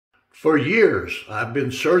For years, I've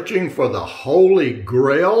been searching for the Holy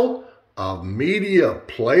Grail of media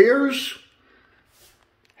players.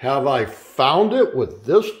 Have I found it with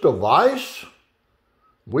this device?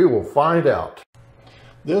 We will find out.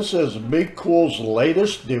 This is Mecool's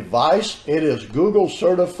latest device. It is Google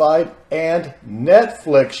certified and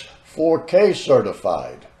Netflix 4K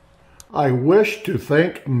certified. I wish to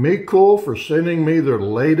thank Mecool for sending me their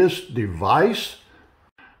latest device.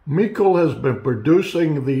 Mecool has been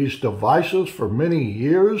producing these devices for many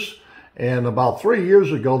years, and about 3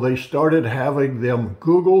 years ago they started having them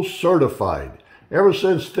Google certified. Ever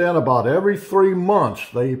since then, about every 3 months,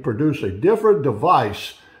 they produce a different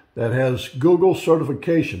device that has Google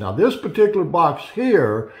certification. Now this particular box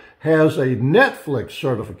here has a Netflix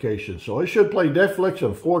certification, so it should play Netflix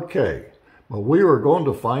in 4K, but we are going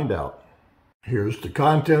to find out. Here's the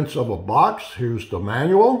contents of a box. Here's the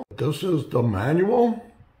manual. This is the manual.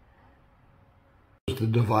 The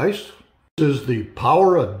device. This is the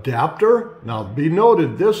power adapter. Now be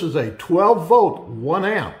noted, this is a 12 volt 1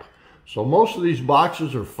 amp. So most of these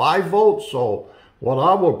boxes are 5 volts. So what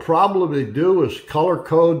I will probably do is color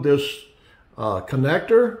code this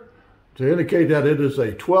connector to indicate that it is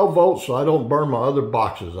a 12 volt so I don't burn my other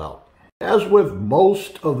boxes out. As with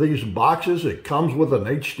most of these boxes, it comes with an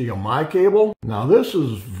HDMI cable. Now this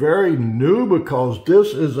is very new because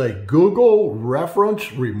this is a Google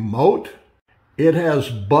reference remote. It has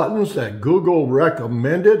buttons that Google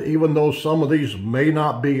recommended, even though some of these may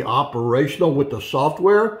not be operational with the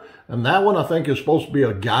software. And that one I think is supposed to be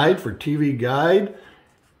a guide for TV guide.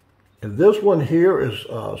 And this one here is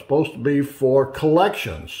supposed to be for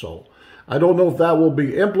collections. So I don't know if that will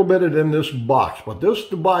be implemented in this box, but this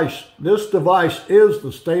device is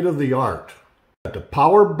the state of the art. You got the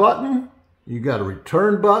power button, you got a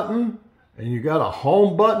return button, and you got a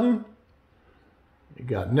home button. You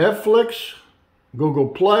got Netflix, Google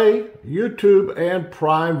Play, YouTube, and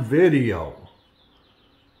Prime Video.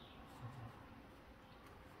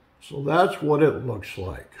 So that's what it looks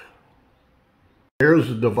like. Here's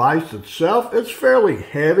the device itself. It's fairly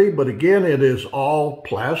heavy, but again, it is all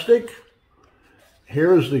plastic.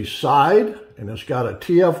 Here's the side, and it's got a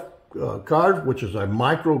TF card, which is a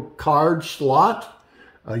micro card slot,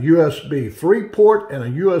 a USB 3 port, and a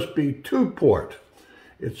USB 2 port.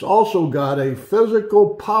 It's also got a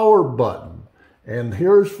physical power button. And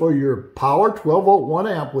here's for your power, 12 volt 1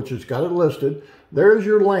 amp, which has got it listed. There's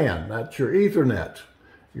your LAN, that's your Ethernet.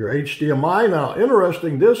 Your HDMI, now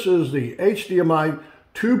interesting, this is the HDMI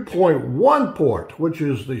 2.1 port, which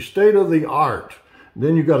is the state of the art.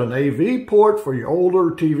 Then you've got an AV port for your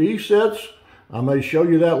older TV sets. I may show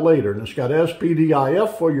you that later. And it's got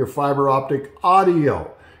SPDIF for your fiber optic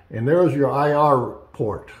audio. And there's your IR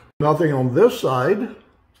port. Nothing on this side.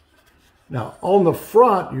 Now on the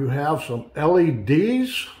front you have some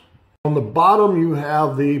LEDs. On the bottom you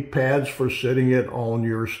have the pads for sitting it on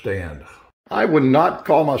your stand. I would not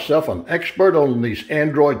call myself an expert on these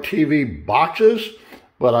Android TV boxes,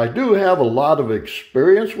 but I do have a lot of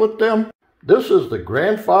experience with them. This is the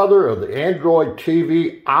grandfather of the Android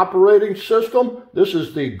TV operating system. This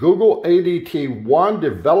is the Google ADT1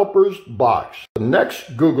 Developers Box. The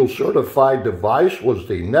next Google certified device was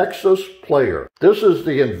the Nexus Player. This is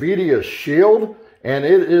the NVIDIA Shield, and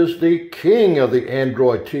it is the king of the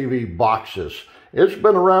Android TV boxes. It's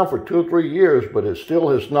been around for 2 or 3 years, but it still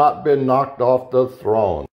has not been knocked off the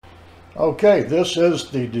throne. Okay, this is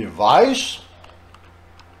the device,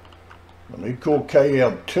 the Mecool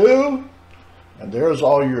KM2. And there's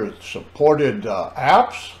all your supported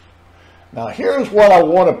apps. Now here's what I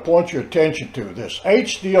want to point your attention to. This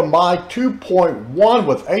HDMI 2.1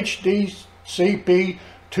 with HDCP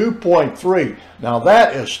 2.3. Now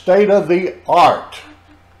that is state of the art.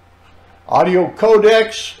 Audio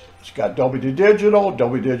codecs, it's got Dolby Digital,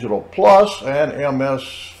 Dolby Digital Plus, and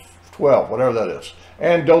MS-12, whatever that is.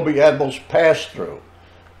 And Dolby Atmos pass-through.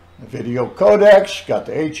 Video codecs, got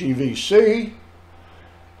the HEVC.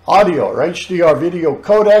 Audio or HDR video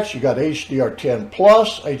codecs, you got HDR10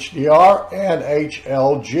 Plus, HDR, and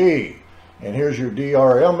HLG. And here's your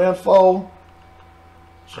DRM info.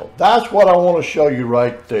 So that's what I want to show you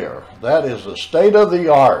right there. That is the state of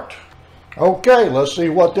the art. Okay, let's see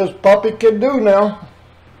what this puppy can do now.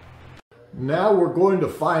 Now we're going to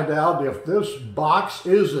find out if this box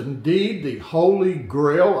is indeed the Holy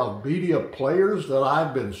Grail of media players that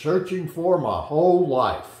I've been searching for my whole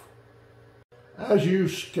life. As you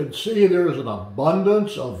can see, there's an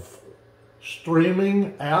abundance of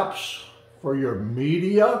streaming apps for your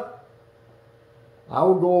media. I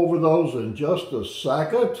will go over those in just a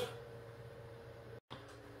second.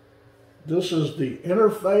 This is the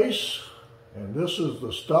interface. And this is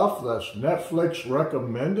the stuff that's Netflix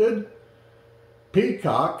recommended.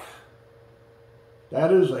 Peacock,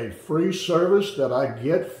 that is a free service that I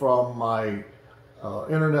get from my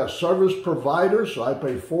internet service provider. So I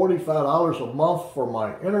pay $45 a month for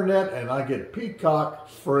my internet and I get Peacock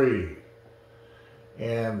free.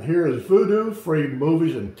 And here is Vudu, free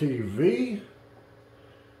movies and TV.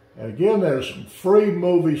 And again, there's some free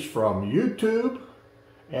movies from YouTube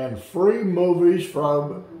and free movies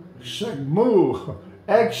from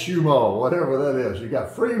Exumo, whatever that is. You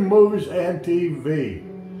got free movies and TV.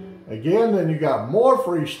 Again, then you got more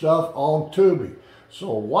free stuff on Tubi.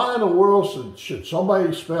 So why in the world should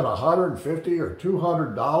somebody spend $150 or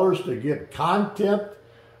 $200 to get content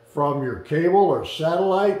from your cable or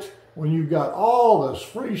satellite when you've got all this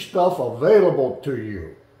free stuff available to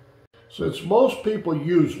you? Since most people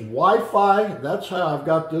use Wi-Fi, that's how I've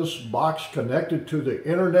got this box connected to the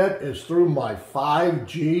internet, is through my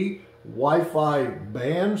 5G Wi-Fi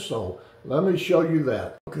band. So let me show you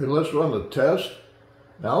that. Okay, let's run the test.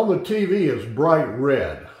 Now on the TV it's bright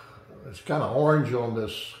red. It's kind of orange on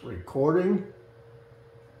this recording.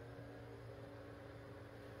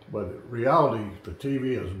 But in reality, the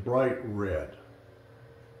TV is bright red.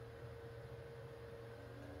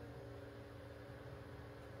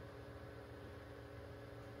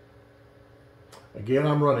 Again,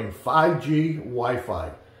 I'm running 5G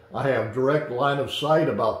Wi-Fi. I have direct line of sight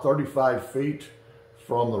about 35 feet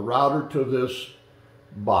from the router to this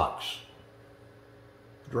box.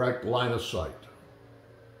 Direct line of sight.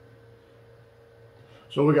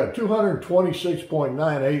 So we got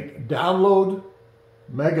 226.98 download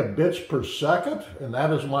megabits per second, and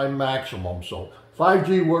that is my maximum. So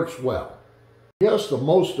 5G works well. Yes, the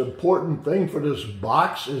most important thing for this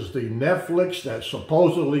box is the Netflix that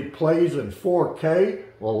supposedly plays in 4K.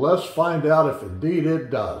 Well, let's find out if indeed it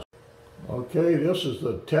does. Okay, this is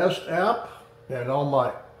the test app, and on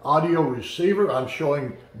my audio receiver, I'm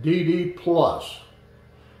showing DD+.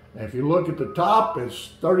 And if you look at the top,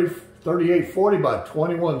 it's 3840 by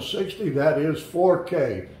 2160. That is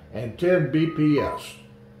 4K and 10 BPS.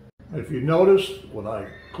 If you notice, when I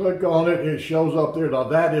click on it, it shows up there. Now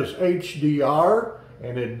that is HDR,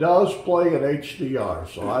 and it does play in HDR,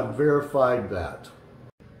 so I've verified that.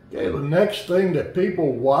 Okay, the next thing that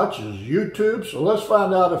people watch is YouTube, so let's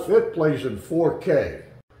find out if it plays in 4K.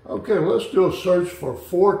 Okay, let's do a search for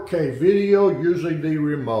 4K video using the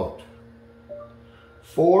remote.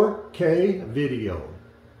 4K video.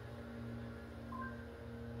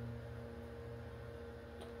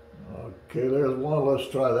 Okay, there's one. Let's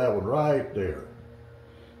try that one right there.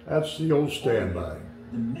 That's the old standby.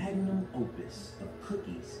 The magnum opus of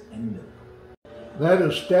cookies and milk. That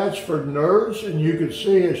is stats for nerds, and you can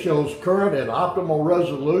see it shows current and optimal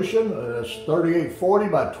resolution. It's 3840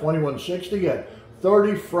 by 2160 at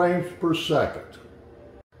 30 frames per second.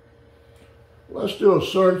 Let's do a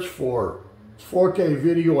search for 4K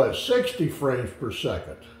video at 60 frames per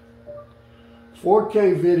second.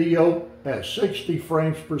 4K video at 60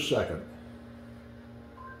 frames per second.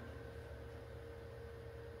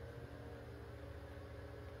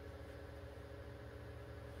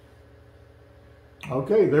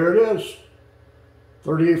 Okay, there it is.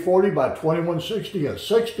 3840 by 2160 at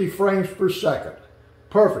 60 frames per second.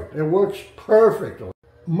 Perfect. It works perfectly.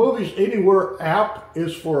 Movies Anywhere app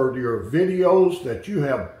is for your videos that you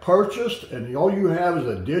have purchased, and all you have is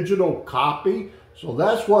a digital copy. So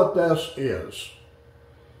that's what this is.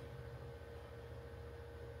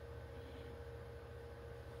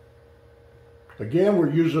 Again,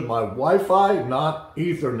 we're using my Wi-Fi, not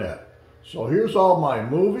Ethernet. So here's all my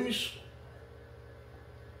movies.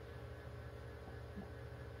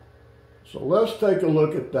 So let's take a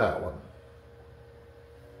look at that one.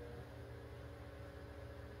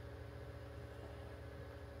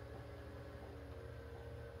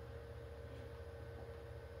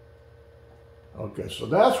 Okay, so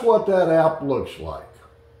that's what that app looks like.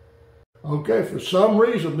 Okay, for some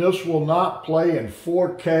reason this will not play in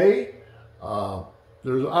 4K. I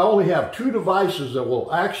only have 2 devices that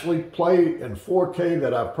will actually play in 4K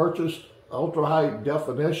that I've purchased ultra high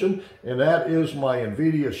definition, and that is my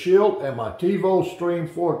NVIDIA Shield and my TiVo Stream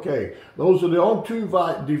 4K. Those are the only 2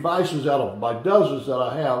 devices out of my dozens that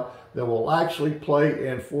I have that will actually play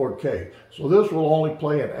in 4K. So this will only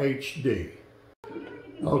play in HD.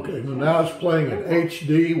 Okay, now it's playing in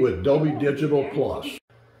HD with Dolby Digital Plus.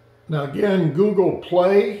 Now again, Google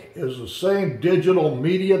Play is the same digital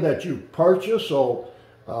media that you purchase, so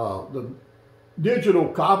the digital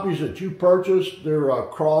copies that you purchase, they're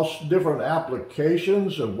across different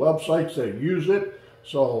applications and websites that use it,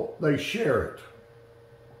 so they share it.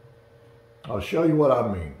 I'll show you what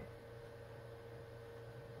I mean.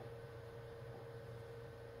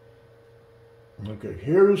 Okay,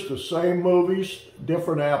 here's the same movies,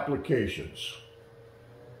 different applications.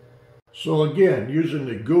 So again, using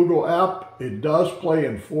the Google app, it does play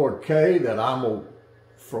in 4K that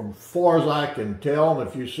from far as I can tell, and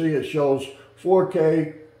if you see it shows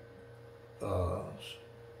 4K.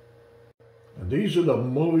 And these are the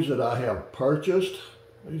movies that I have purchased.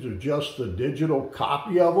 These are just the digital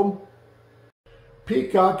copy of them.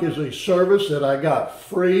 Peacock is a service that I got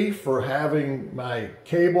free for having my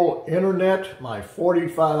cable internet, my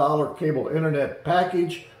 $45 cable internet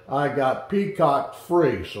package. I got Peacock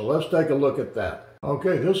free, so let's take a look at that.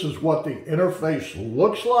 Okay, this is what the interface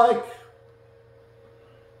looks like.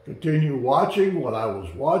 Continue watching what I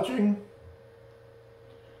was watching.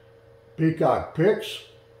 Peacock Picks.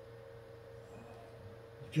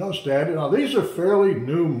 Just added. Now these are fairly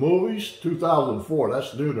new movies, 2004,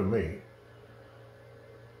 that's new to me.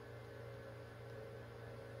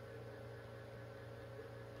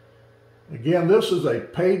 Again, this is a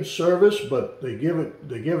paid service, but they give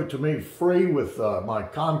it to me free with my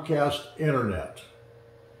Comcast internet.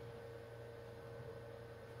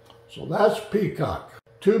 So that's Peacock.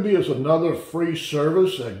 Tubi is another free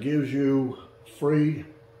service that gives you free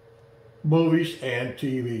movies and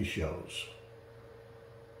TV shows.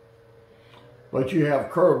 But you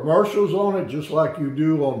have commercials on it just like you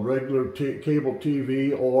do on regular cable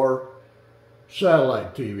TV or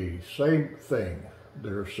satellite TV. Same thing.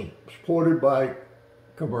 They're supported by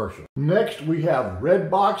commercials. Next we have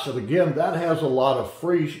Redbox, and again that has a lot of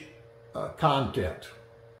free content.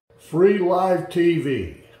 Free live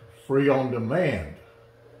TV, free on demand,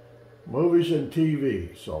 movies and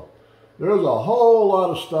TV. So there's a whole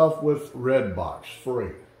lot of stuff with Redbox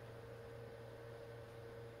free.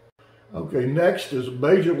 Okay, next is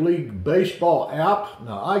Major League Baseball app.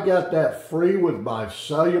 Now I got that free with my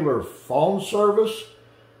cellular phone service.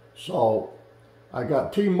 So I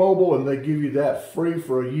got T-Mobile and they give you that free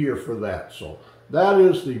for a year for that. So that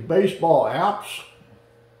is the baseball apps.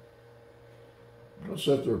 Let's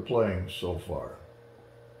see if they're playing so far.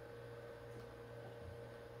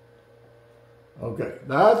 Okay,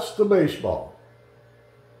 that's the baseball.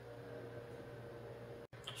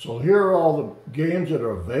 So here are all the games that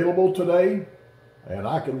are available today, and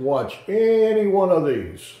I can watch any one of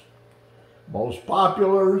these. Most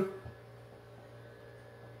popular.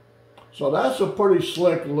 So that's a pretty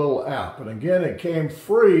slick little app. And again, it came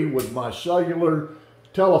free with my cellular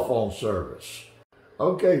telephone service.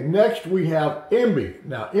 Okay, next we have Emby.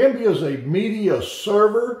 Now, Emby is a media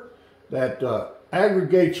server that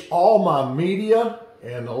aggregates all my media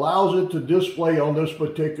and allows it to display on this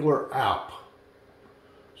particular app.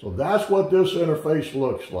 So that's what this interface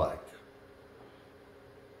looks like.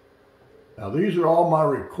 Now these are all my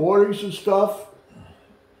recordings and stuff.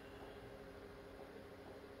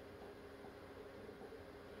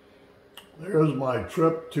 There's my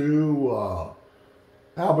trip to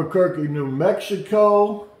Albuquerque, New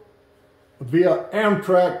Mexico via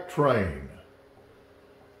Amtrak train.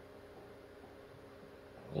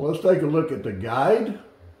 Let's take a look at the guide.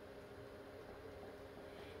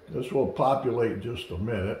 This will populate in just a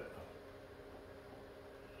minute.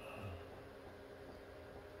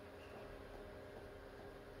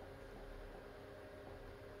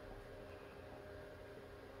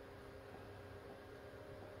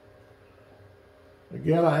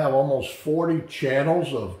 Again, I have almost 40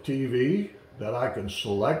 channels of TV that I can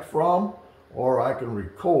select from, or I can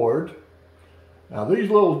record. Now these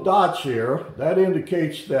little dots here, that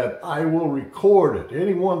indicates that I will record it.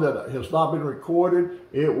 Anyone that has not been recorded,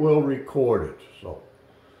 it will record it. So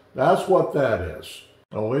that's what that is.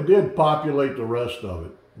 Oh, it did populate the rest of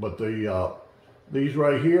it, but these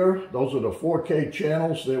right here, those are the 4K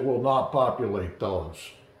channels. They will not populate those.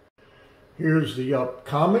 Here's the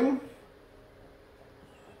upcoming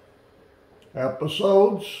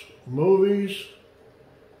episodes, movies.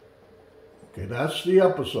 Okay, that's the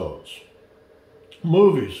episodes.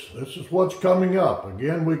 Movies, this is what's coming up.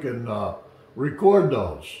 Again, we can record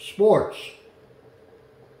those. Sports,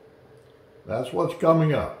 that's what's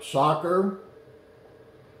coming up. Soccer,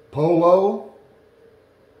 polo,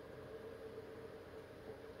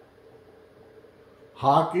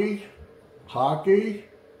 hockey,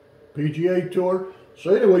 PGA Tour.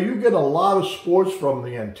 So anyway, you get a lot of sports from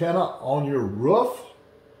the antenna on your roof.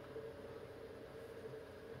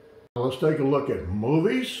 Let's take a look at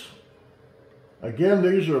movies. Again,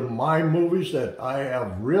 these are my movies that I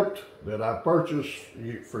have ripped, that I purchased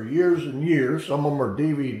for years and years. Some of them are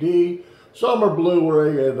DVD, some are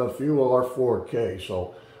Blu-ray, and a few are 4K.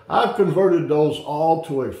 So I've converted those all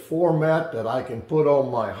to a format that I can put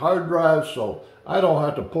on my hard drive, so I don't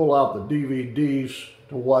have to pull out the DVDs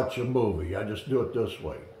to watch a movie. I just do it this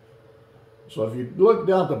way. So if you look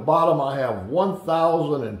down at the bottom, I have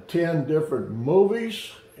 1,010 different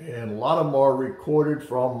movies, and a lot of them are recorded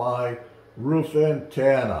from my roof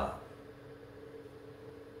antenna.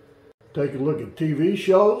 Take a look at TV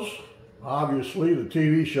shows. Obviously, the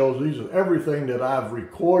TV shows, these are everything that I've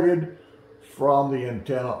recorded from the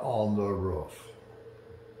antenna on the roof.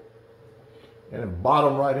 And in the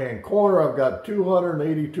bottom right-hand corner, I've got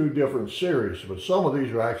 282 different series, but some of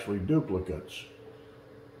these are actually duplicates.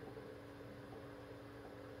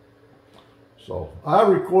 So I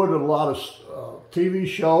recorded a lot of TV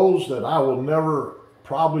shows that I will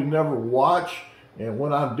probably never watch, and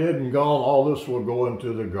when I'm dead and gone, all this will go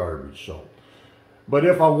into the garbage. So, but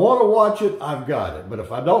if I want to watch it, I've got it. But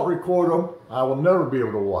if I don't record them, I will never be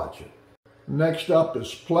able to watch it. Next up is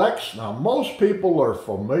Plex. Now, most people are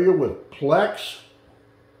familiar with Plex.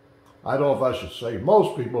 I don't know if I should say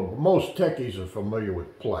most people, but most techies are familiar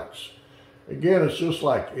with Plex. Again, it's just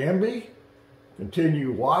like MB.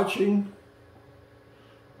 Continue watching.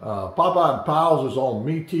 Popeye and Pals is on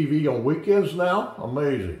Me TV on weekends now.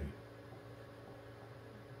 Amazing.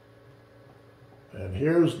 And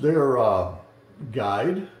here's their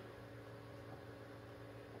guide.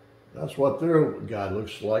 That's what their guide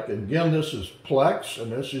looks like. And again, this is Plex,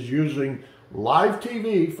 and this is using live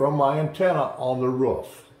TV from my antenna on the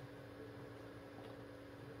roof.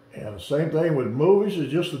 And the same thing with movies,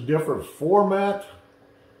 it's just a different format,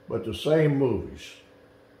 but the same movies.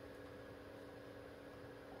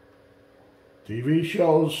 TV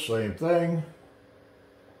shows, same thing.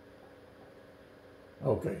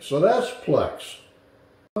 Okay, so that's Plex.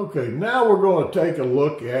 Okay, now we're going to take a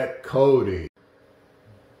look at Kodi.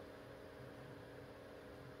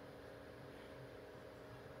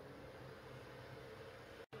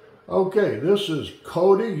 Okay, this is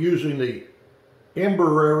Kodi using the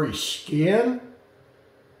Emberary skin.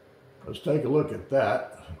 Let's take a look at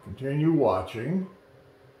that. Continue watching.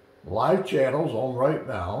 Live channels on right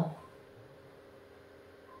now.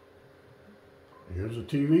 Here's a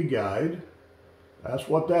TV guide. That's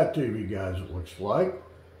what that TV guide looks like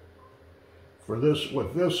for this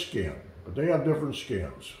with this skin, but they have different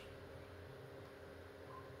skins.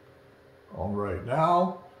 On right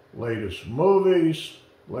now, latest movies,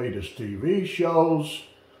 latest TV shows,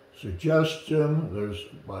 suggestion. There's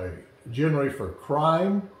by Generate for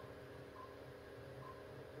Crime.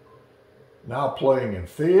 Now playing in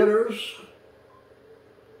theaters.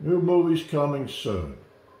 New movies coming soon.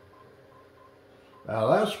 Now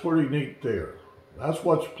that's pretty neat there. That's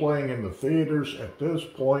what's playing in the theaters at this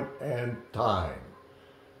point in time.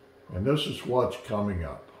 And this is what's coming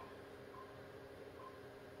up.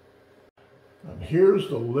 And here's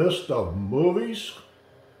the list of movies.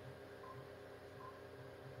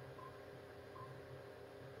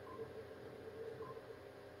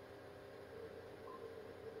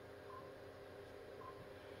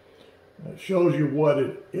 It shows you what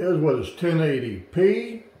it is, what is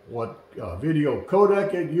 1080p, what video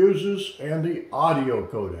codec it uses, and the audio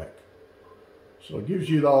codec. So it gives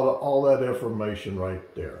you all that information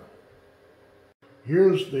right there.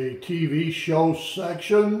 Here's the TV show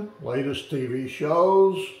section, latest TV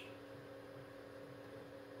shows.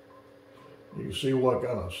 You can see what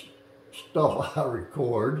kind of stuff I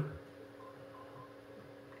record.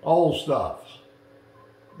 Old stuff.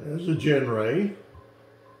 There's a genre.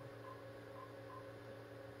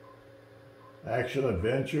 Action,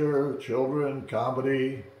 adventure, children,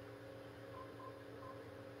 comedy.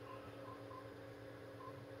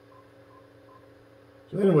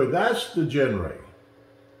 So anyway, that's the genre.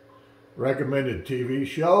 Recommended TV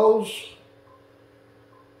shows.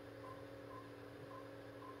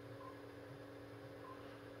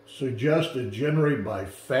 Suggested genre by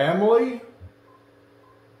family.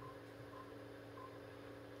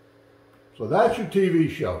 So that's your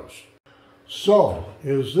TV shows. So,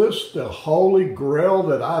 is this the Holy Grail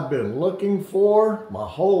that I've been looking for my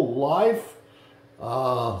whole life?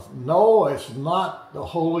 No, it's not the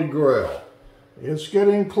Holy Grail. It's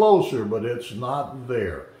getting closer, but it's not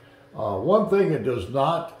there. One thing, it does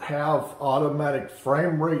not have automatic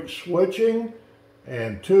frame rate switching,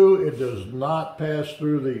 and two, it does not pass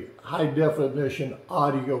through the high definition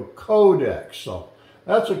audio codec. So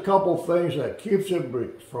that's a couple things that keeps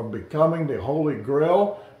it from becoming the Holy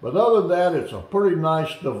Grail. But other than that, it's a pretty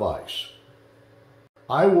nice device.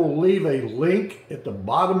 I will leave a link at the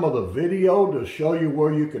bottom of the video to show you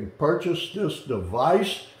where you can purchase this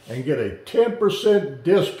device and get a 10%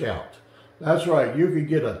 discount. That's right, you can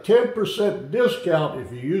get a 10% discount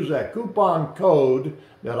if you use that coupon code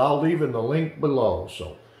that I'll leave in the link below.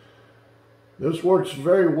 So this works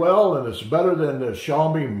very well, and it's better than the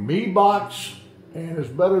Xiaomi Mi Box. And it's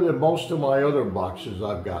better than most of my other boxes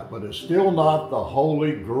I've got, but it's still not the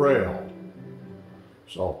Holy Grail.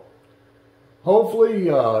 So, hopefully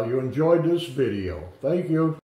you enjoyed this video. Thank you.